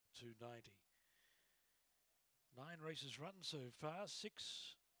290. 9 races run so far,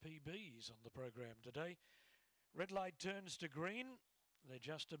 6 PBs on the program today. Red light turns to green. They're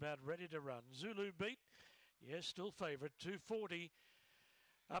just about ready to run. Zulu Beat, yes, still favourite, 240.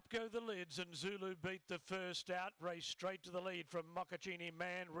 Up go the lids, and Zulu Beat the first out. Race straight to the lead from Mochaccini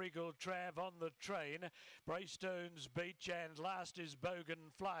Man, Regal Trav on the train. Braystones Beach, and last is Bogan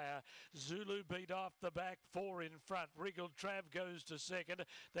Flyer. Zulu Beat off the back, 4 in front. Regal Trav goes to second,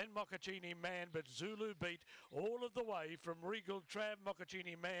 then Mochaccini Man, but Zulu Beat all of the way from Regal Trav,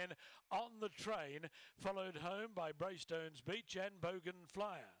 Mochaccini Man on the train, followed home by Braystones Beach and Bogan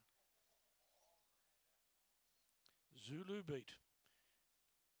Flyer. Zulu Beat.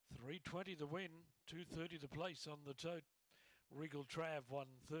 320 the win, 230 the place on the tote. Regal Trav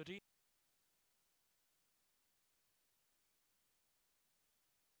 130.